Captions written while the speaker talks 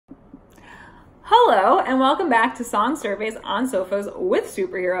Hello, and welcome back to Song Surveys on Sofas with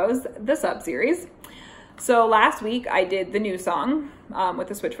Superheroes, the sub-series. So last week I did the new song with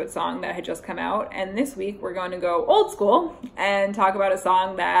the Switchfoot song that had just come out, and this week we're going to go old school and talk about a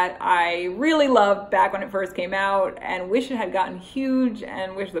song that I really loved back when it first came out and wish it had gotten huge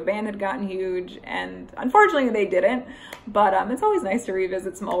and wish the band had gotten huge, and unfortunately they didn't, but it's always nice to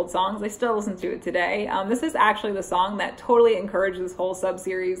revisit some old songs. I still listen to it today. This is actually the song that totally encouraged this whole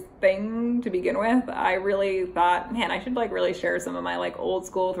sub-series thing to begin with. I really thought, man, I should really share some of my old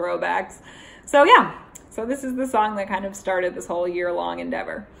school throwbacks. So yeah. So this is the song that kind of started this whole year-long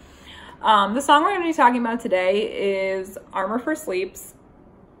endeavor. The song we're going to be talking about today is Armor for Sleep's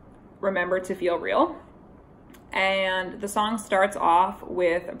Remember to Feel Real. And the song starts off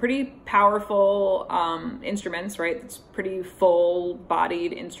with pretty powerful instruments, right? It's pretty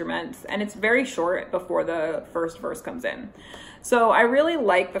full-bodied instruments, and it's very short before the first verse comes in. So I really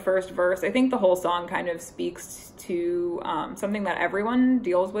like the first verse. I think the whole song kind of speaks to something that everyone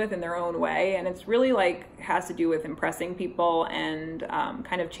deals with in their own way, and it's really has to do with impressing people and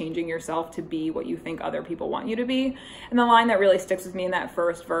kind of changing yourself to be what you think other people want you to be. And the line that really sticks with me in that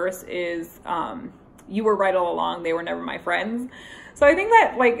first verse is, "You were right all along, they were never my friends." So I think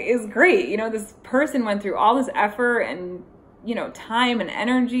that is great. You know, this person went through all this effort and time and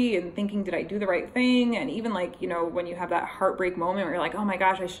energy and thinking, did I do the right thing? And even when you have that heartbreak moment where you're like, oh my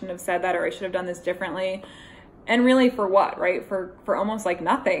gosh, I shouldn't have said that, or I should have done this differently. And really for what, right? For almost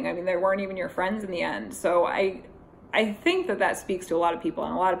nothing. I mean, they weren't even your friends in the end. So I think that speaks to a lot of people,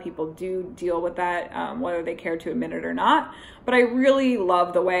 and a lot of people do deal with that, whether they care to admit it or not. But I really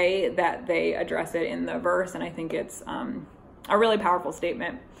love the way that they address it in the verse, and I think it's a really powerful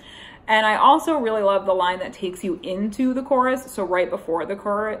statement. And I also really love the line that takes you into the chorus. So right before the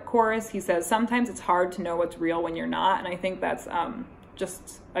chorus, he says, "Sometimes it's hard to know what's real when you're not." And I think that's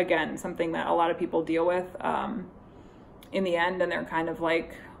just, again, something that a lot of people deal with in the end. And they're kind of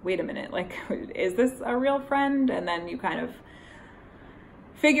like, wait a minute, is this a real friend? And then you kind of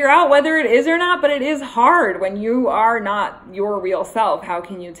figure out whether it is or not, but it is hard when you are not your real self. How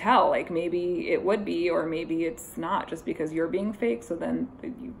can you tell? Maybe it would be, or maybe it's not, just because you're being fake. So then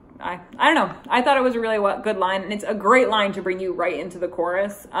I don't know. I thought it was a really good line, and it's a great line to bring you right into the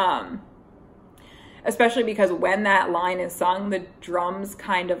chorus. Especially because when that line is sung, the drums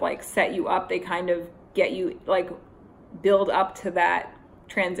kind of set you up. They kind of get you build up to that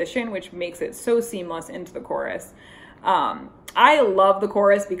transition, which makes it so seamless into the chorus. I love the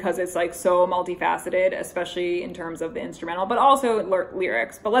chorus because it's so multifaceted, especially in terms of the instrumental, but also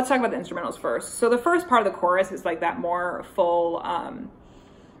lyrics. But let's talk about the instrumentals first. So the first part of the chorus is that more full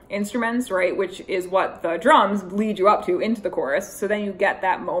instruments, right? Which is what the drums lead you up to into the chorus. So then you get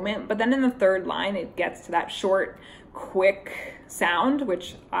that moment. But then in the third line, it gets to that short, quick sound,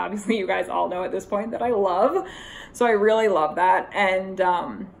 which obviously you guys all know at this point that I love. So I really love that. And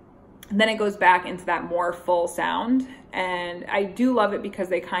then it goes back into that more full sound. And I do love it because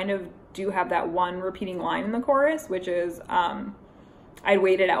they kind of do have that one repeating line in the chorus, which is, "I'd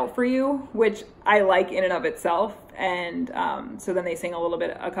wait it out for you," which I like in and of itself. And so then they sing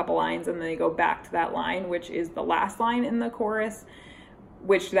a couple lines, and then they go back to that line, which is the last line in the chorus,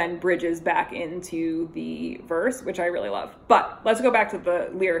 which then bridges back into the verse, which I really love. But let's go back to the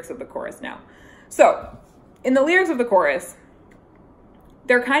lyrics of the chorus now. So in the lyrics of the chorus,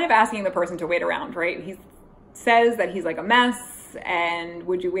 they're kind of asking the person to wait around, right? He says that he's a mess, and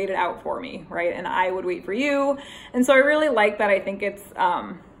would you wait it out for me, right? And I would wait for you. And so I really like that. I think it's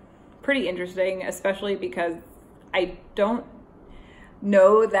pretty interesting, especially because I don't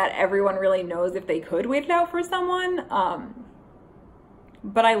know that everyone really knows if they could wait it out for someone.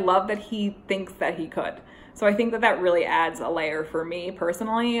 But I love that he thinks that he could. So I think that really adds a layer for me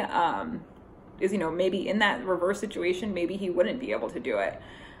personally, is, maybe in that reverse situation, maybe he wouldn't be able to do it.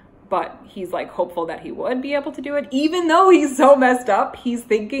 But he's hopeful that he would be able to do it. Even though he's so messed up, he's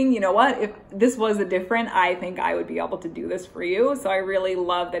thinking, you know what, if this was different, I think I would be able to do this for you. So I really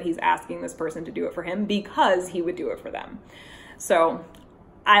love that he's asking this person to do it for him because he would do it for them. So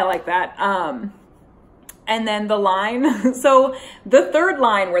I like that. And then the line, so the third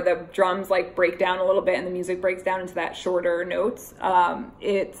line where the drums break down a little bit and the music breaks down into that shorter notes,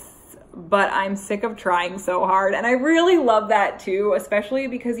 it's, "But I'm sick of trying so hard." And I really love that too, especially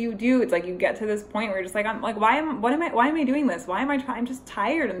because it's you get to this point where you're just why am I doing this? Why am I trying? I'm just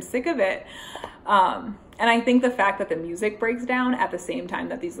tired. I'm sick of it. And I think the fact that the music breaks down at the same time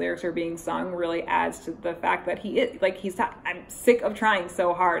that these lyrics are being sung really adds to the fact that I'm sick of trying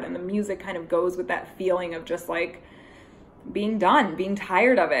so hard. And the music kind of goes with that feeling of just being done, being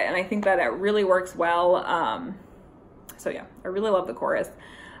tired of it. And I think that really works well. So yeah, I really love the chorus.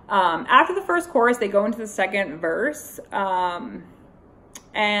 After the first chorus, they go into the second verse, and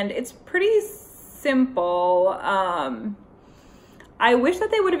it's pretty simple. I wish that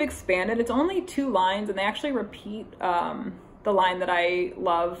they would have expanded. It's only 2 lines, and they actually repeat the line that I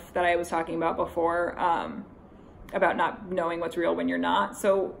love that I was talking about before, about not knowing what's real when you're not.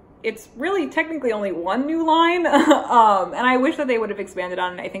 So it's really technically only 1 new line, and I wish that they would have expanded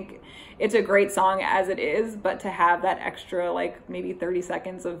on it. I think it's a great song as it is, but to have that extra, like maybe 30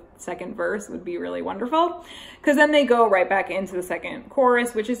 seconds of second verse would be really wonderful, because then they go right back into the second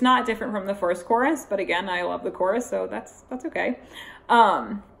chorus, which is not different from the first chorus, but again, I love the chorus, so that's okay.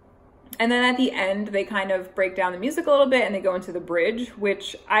 And then at the end, they kind of break down the music a little bit and they go into the bridge,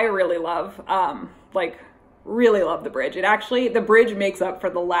 which I really love. Like, really love the bridge. The bridge makes up for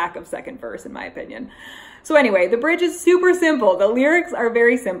the lack of second verse, in my opinion. So anyway, the bridge is super simple. The lyrics are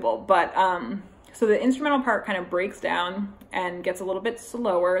very simple, but so the instrumental part kind of breaks down and gets a little bit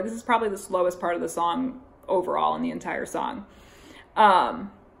slower. This is probably the slowest part of the song overall in the entire song.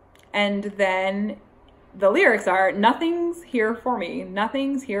 And then the lyrics are, nothing's here for me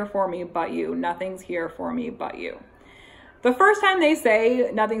but you, nothing's here for me but you. The first time they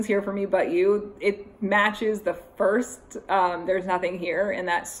say nothing's here for me but you, it matches the first there's nothing here in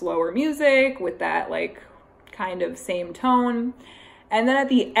that slower music with that like kind of same tone. And then at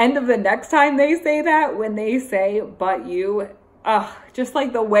the end of the next time they say that, when they say but you, just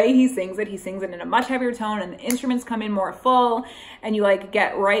like the way he sings it in a much heavier tone, and the instruments come in more full, and you like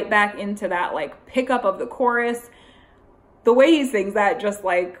get right back into that like pickup of the chorus. The way he sings that, just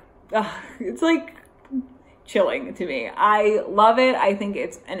like, it's like chilling to me. I love it. I think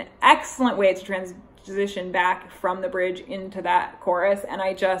it's an excellent way to transition back from the bridge into that chorus, and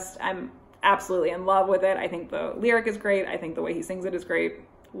I'm absolutely in love with it. I think the lyric is great. I think the way he sings it is great.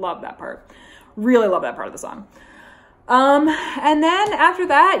 Love that part. Really love that part of the song. And then after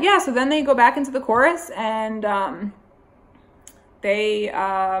that, yeah, so then they go back into the chorus, and they,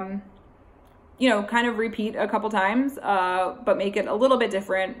 you know, kind of repeat a couple times, but make it a little bit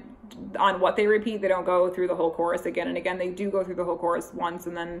different on what they repeat. They don't go through the whole chorus again and again. They do go through the whole chorus once,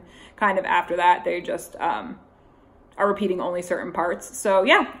 and then kind of after that, they just are repeating only certain parts. So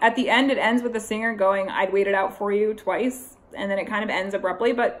yeah, at the end, it ends with the singer going, "I'd wait it out for you" twice, and then it kind of ends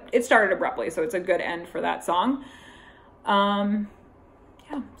abruptly, but it started abruptly, so it's a good end for that song.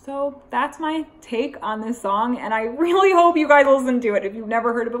 Yeah, so that's my take on this song, and I really hope you guys listen to it if you've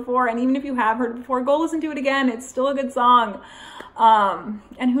never heard it before, and even if you have heard it before, go listen to it again. It's still a good song.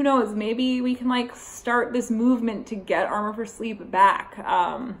 And who knows, maybe we can like start this movement to get Armor for Sleep back.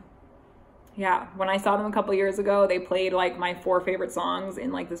 Yeah, when I saw them a couple years ago, they played like my 4 favorite songs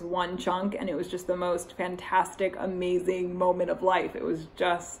in like this one chunk, and it was just the most fantastic, amazing moment of life. It was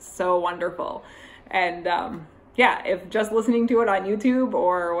just so wonderful. And yeah, if just listening to it on YouTube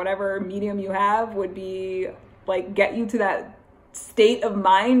or whatever medium you have would be like get you to that state of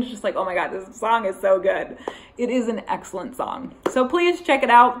mind, just like, oh my God, this song is so good. It is an excellent song. So please check it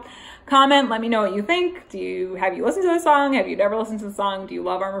out. Comment, let me know what you think. Have you listened to the song? Have you never listened to the song? Do you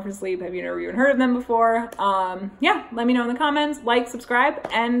love Armor for Sleep? Have you never even heard of them before? Yeah, let me know in the comments, like, subscribe,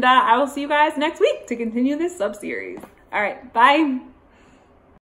 and I will see you guys next week to continue this sub-series. All right, bye.